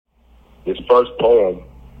This first poem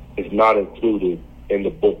is not included in the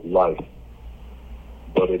book Life,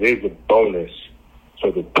 but it is a bonus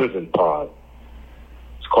for the prison pod.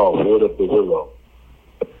 It's called Wood of the Willow.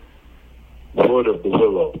 Wood of the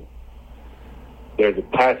Willow. There's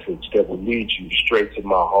a passage that will lead you straight to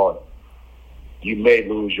my heart. You may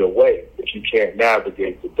lose your way if you can't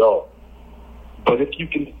navigate the dark. But if you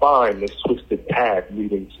can find this twisted path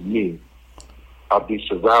leading to me, I'll be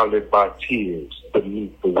surrounded by tears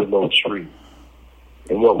beneath the willow tree.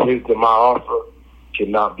 And what wisdom I offer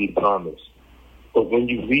cannot be promised. But when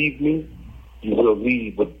you leave me, you will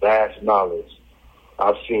leave with vast knowledge.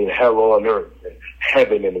 I've seen hell on earth and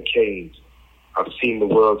heaven in a cage. I've seen the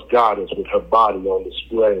world's goddess with her body on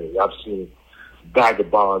display. I've seen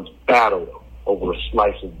vagabonds battle over a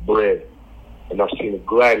slice of bread. And I've seen a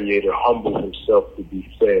gladiator humble himself to be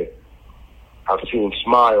fed. I've seen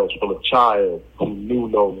smiles from a child who knew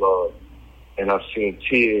no love. And I've seen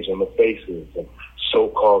tears on the faces of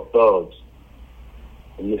so-called thugs.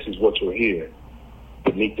 And this is what you'll hear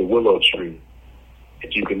beneath the willow tree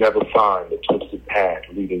if you can never find the twisted path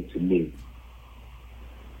leading to me.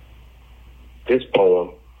 This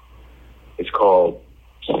poem is called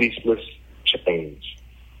Ceaseless Change.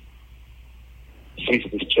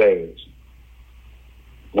 Ceaseless change.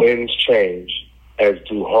 Winds change, as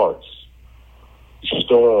do hearts.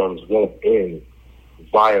 Storms won't end,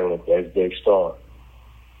 violent as they start.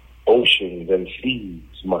 Oceans and seas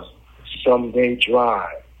must someday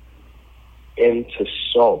dry into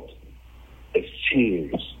salt as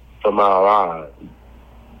tears from our eyes.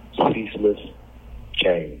 Ceaseless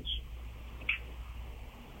change.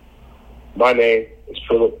 My name is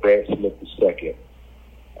Phillip Vance II.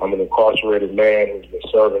 I'm an incarcerated man who's been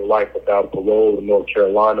serving life without parole in North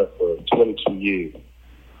Carolina for 22 years.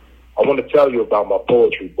 I want to tell you about my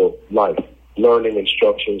poetry book, Life, Learning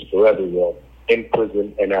Instructions for Everyone, in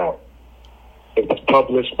Prison and Out. It was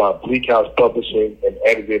published by Bleak House Publishing and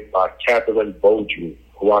edited by Catherine Beaudry,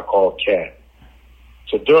 who I call Cat.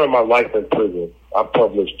 So during my life in prison, I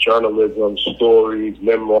published journalism, stories,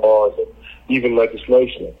 memoirs, and even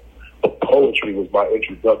legislation. But poetry was my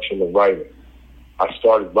introduction to writing. I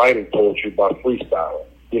started writing poetry by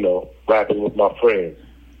freestyling, rapping with my friends.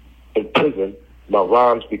 In prison, my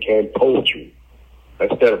rhymes became poetry.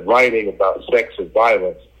 Instead of writing about sex or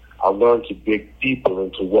violence, I learned to dig deeper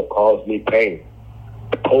into what caused me pain.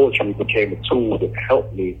 Poetry became a tool that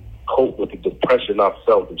helped me cope with the depression I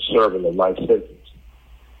felt of serving a life sentence.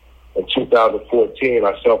 In 2014,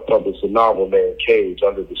 I self-published a novel named Cage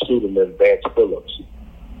under the pseudonym Vance Phillips.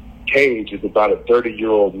 Cage is about a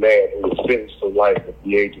 30-year-old man who was sentenced to life at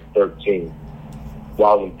the age of 13.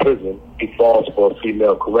 While in prison, he falls for a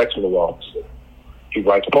female correctional officer. He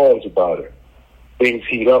writes poems about her. Things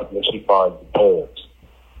heat up when she finds the poems.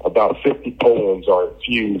 About 50 poems are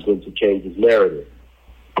infused into Cage's narrative.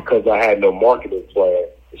 Because I had no marketing plan,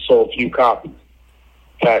 it sold few copies.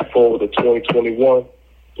 Fast forward to 2021,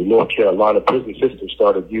 the North Carolina prison system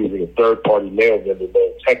started using a third-party mail vendor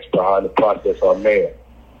named Text Behind to process our mail.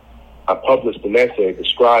 I published an essay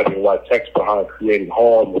describing why Text Behind created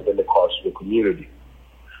harm within the carceral community.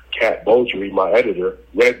 Cat Beaudry, my editor,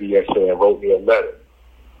 read the essay and wrote me a letter.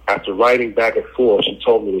 After writing back and forth, she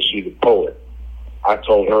told me that she's a poet. I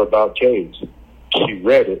told her about Cage. She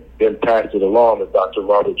read it, then passed it along to Dr.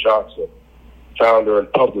 Robert Johnson, founder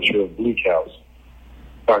and publisher of Bleak House.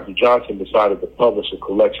 Dr. Johnson decided to publish a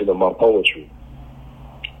collection of my poetry.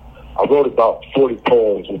 I wrote about 40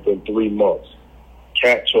 poems within 3 months.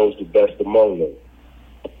 Cat chose the best among them.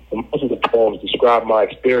 And most of the poems describe my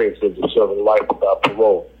experiences of serving life without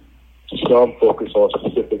parole. Some focus on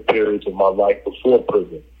specific periods of my life before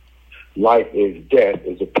prison. Life is Death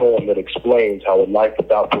is a poem that explains how a life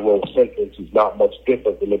without parole sentence is not much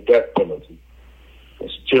different than a death penalty. The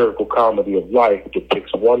satirical comedy of life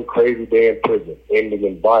depicts one crazy day in prison, ending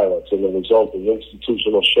in violence and the resulting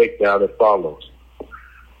institutional shakedown that follows.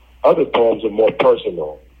 Other poems are more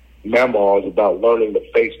personal. Memoirs about learning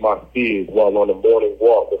to face my fears while on a morning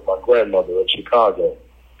walk with my grandmother in Chicago.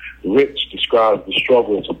 Rich describes the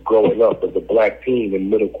struggles of growing up as a black teen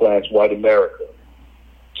in middle-class white America.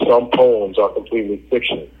 Some poems are completely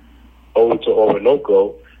fiction. Ode to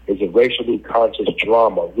Orinoco is a racially conscious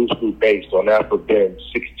drama loosely based on Afro Ben's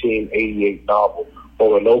 1688 novel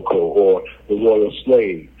Orinoco, or The Royal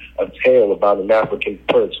Slave, a tale about an African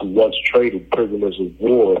prince who once traded prisoners of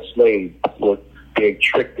war and slaves before being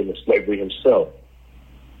tricked into slavery himself.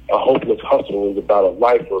 A Hopeless Hustle is about a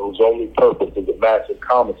lifer whose only purpose is a massive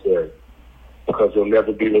commissary because he'll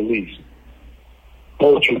never be released.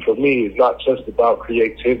 Poetry for me is not just about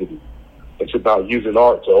creativity. It's about using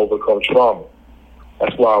art to overcome trauma.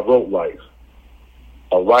 That's why I wrote Life.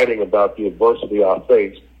 By writing about the adversity I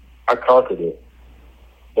faced, I conquered it.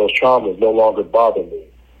 Those traumas no longer bother me.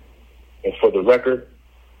 And for the record,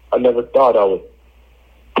 I never thought I would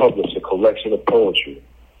publish a collection of poetry.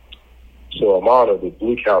 So I'm honored that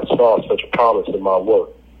Bleak House saw such promise in my work.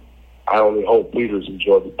 I only hope readers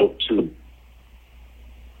enjoy the book too.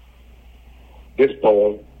 This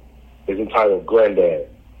poem is entitled Granddad.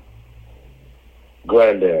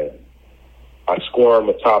 Granddad. I squirm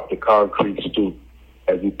atop the concrete stoop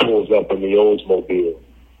as he pulls up in the Oldsmobile.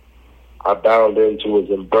 I bound into his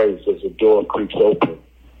embrace as the door creaks open,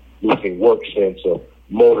 losing work sense of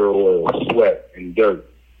motor oil, sweat, and dirt.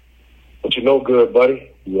 But you know good,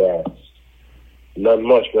 buddy? He asks. Nothing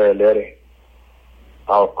much, Granddaddy.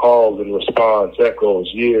 Our calls and response echoes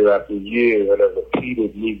year after year in a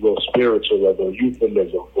repeated Negro spiritual as a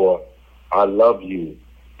euphemism for I love you,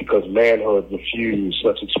 because manhood refused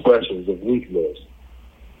such expressions of weakness.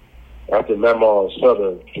 After Mama's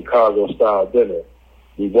Southern Chicago-style dinner,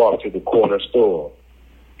 we walk to the corner store.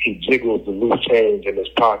 He jiggles the loose change in his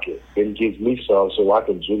pocket, then gives me some so I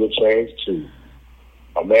can jiggle change too.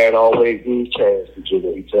 A man always needs change to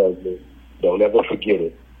jiggle, he tells me. Don't ever forget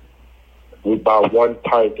it. We buy 1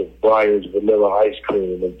 pint of Breyer's vanilla ice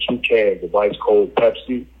cream and 2 cans of ice-cold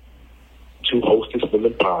Pepsi, 2 Hostess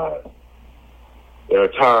lemon pies. There are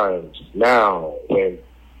times now when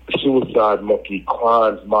the suicide monkey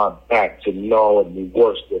climbs my back to gnaw at me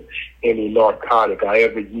worse than any narcotic I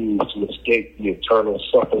ever used to escape the eternal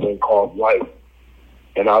suffering called life.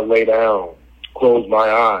 And I lay down, close my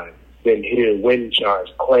eyes, then hear wind chimes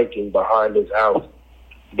clanking behind his house.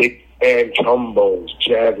 Big band trombones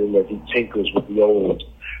jazzing as he tinkers with the old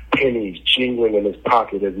pennies jingling in his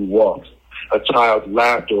pocket as he walks. A child's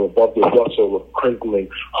laughter above the rustle of crinkling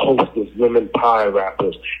Hostess lemon pie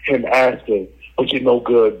wrappers. Him asking, "But you no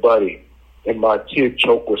good, buddy?" And my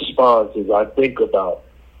tear-choked response as I think about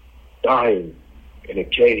dying in a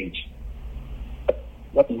cage.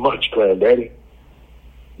 Nothing much, Granddaddy.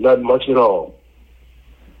 Nothing much at all.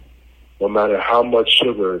 No matter how much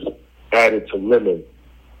sugar is added to lemon,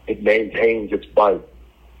 it maintains its bite.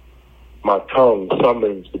 My tongue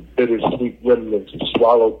summons the bittersweet remnants of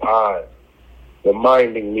swallowed pie,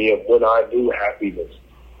 reminding me of when I knew happiness,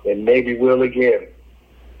 and maybe will again,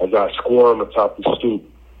 as I squirm atop the stoop,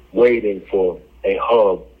 waiting for a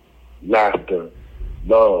hug, laughter,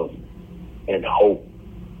 love, and hope.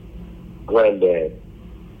 Granddad.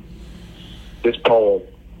 This poem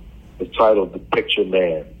is titled The Picture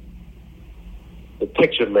Man. The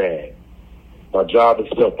Picture Man. My job is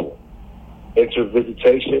simple. Enter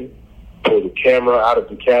visitation, pull the camera out of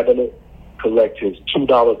the cabinet, collect his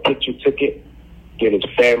 $2 picture ticket, get his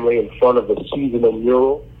family in front of a seasonal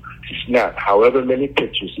mural, snap however many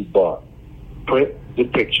pictures he bought, print the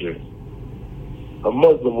pictures. A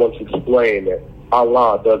Muslim once explained that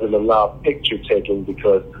Allah doesn't allow picture taking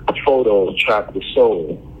because photos trap the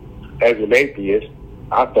soul. As an atheist,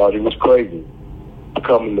 I thought he was crazy.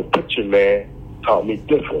 Becoming the picture man taught me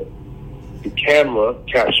different. The camera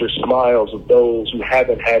captures smiles of those who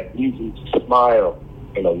haven't had reason to smile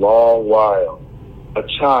in a long while. A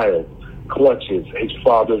child clutches his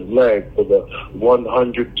father's leg for the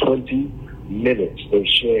 120 minutes they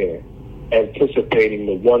share, anticipating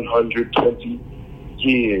the 120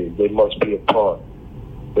 years they must be apart.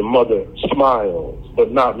 The mother smiles,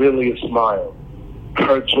 but not really a smile.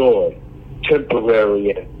 Her joy, temporary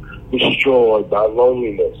and destroyed by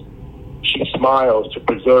loneliness. She smiles to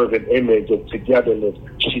preserve an image of togetherness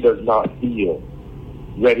she does not feel.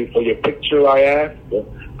 Ready for your picture, I ask? A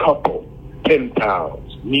couple, pen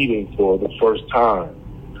pals, meeting for the first time.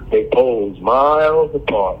 They pose miles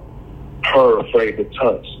apart. Her afraid to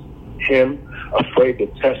touch. Him afraid to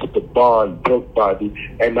test the bond built by the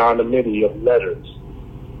anonymity of letters.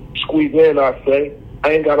 Squeeze in, I say.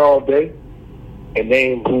 I ain't got all day. A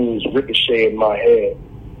name who's ricochet in my head.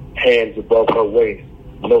 Hands above her waist.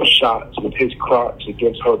 No shots with his crotch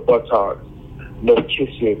against her buttocks. No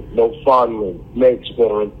kissing, no fondling makes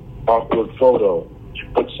for an awkward photo.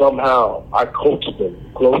 But somehow I coax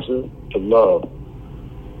them closer to love.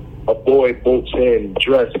 A boy bolts in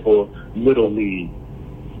dressed for Little League.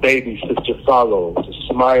 Baby sister follows,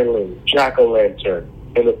 a smiling jack-o'-lantern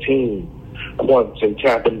and a teen. Once in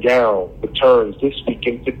cap and gown, returns this week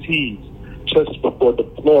in fatigues just before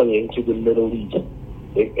deploying to the Middle East.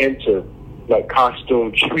 They enter like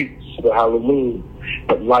costume treats for Halloween,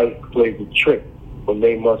 but life plays a trick when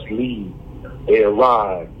they must leave. They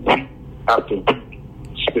arrive week after week,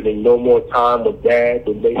 spending no more time with Dad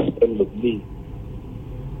than they spend with me.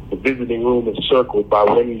 The visiting room is circled by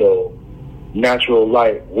windows. Natural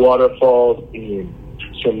light waterfalls in,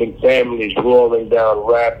 sending families roaring down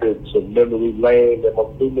rapids of memory lane and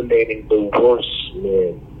illuminating the worst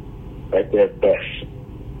men at their best.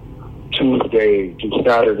 Tuesday to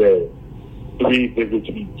Saturday, 3 visits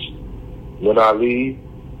each. When I leave,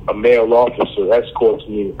 a male officer escorts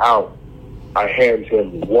me out. I hand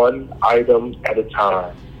him one item at a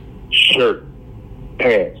time: shirt,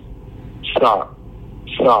 pants, sock,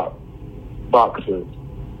 boxers,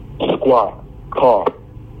 squat, cough,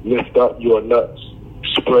 lift up your nuts,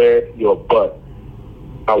 spread your butt.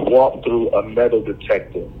 I walk through a metal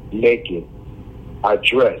detector, naked. I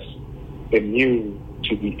dress, immune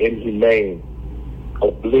to the inhumane,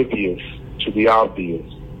 oblivious to the obvious.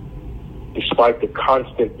 Despite the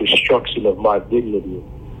constant destruction of my dignity,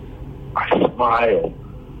 I smile,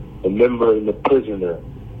 remembering the prisoner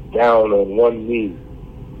down on one knee.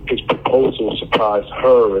 His proposal surprised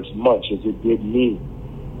her as much as it did me.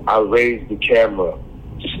 I raised the camera.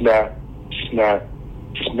 Snap, snap,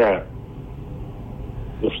 snap.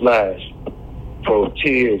 The flash from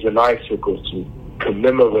tears and icicles to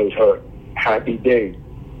commemorate her happy day.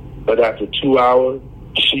 But after 2 hours,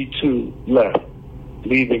 she too left,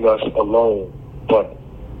 leaving us alone. But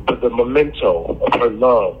the memento of her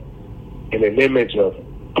love and an image of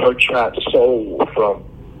her trapped soul from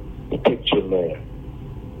the picture man.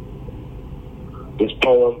 This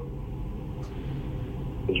poem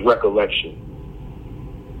is recollection.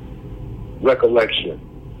 Recollection.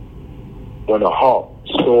 When a hawk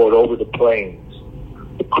soared over the plains,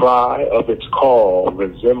 the cry of its call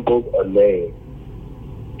resembled a name.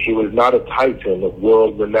 He was not a titan of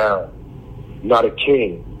world renown, not a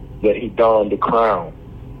king, yet he donned a crown.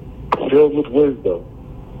 Filled with wisdom,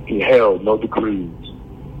 he held no degrees,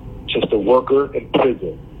 just a worker in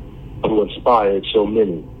prison who inspired so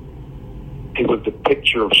many. He was the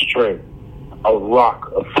picture of strength, a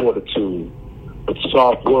rock of fortitude, with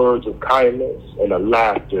soft words of kindness and a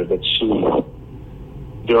laughter that soothed.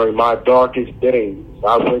 During my darkest days,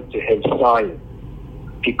 I went to him sighing.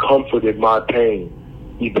 He comforted my pain,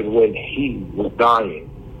 even when he was dying.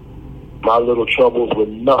 My little troubles were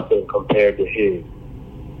nothing compared to his,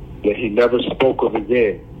 yet he never spoke of his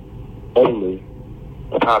end, only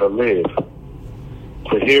of how to live.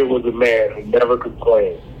 For here was a man who never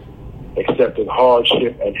complained, accepting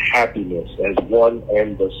hardship and happiness as one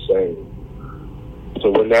and the same. So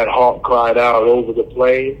when that hawk cried out over the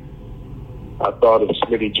plain, I thought of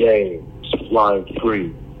Smitty James flying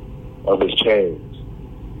free of his chains.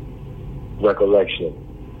 Recollection.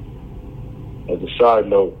 As a side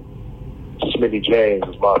note, Smitty James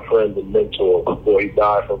was my friend and mentor before he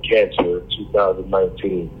died from cancer in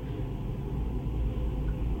 2019.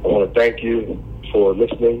 I want to thank you for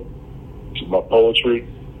listening to my poetry.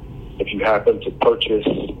 If you happen to purchase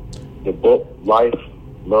the book, Life,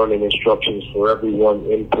 Learning Instructions for Everyone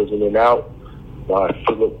in Prison and Out by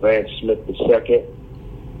Phillip Vance Smith II,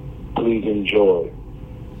 please enjoy.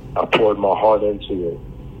 I poured my heart into it,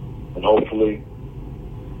 and hopefully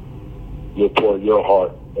you'll pour your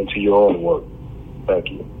heart into your own work. Thank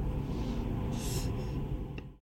you.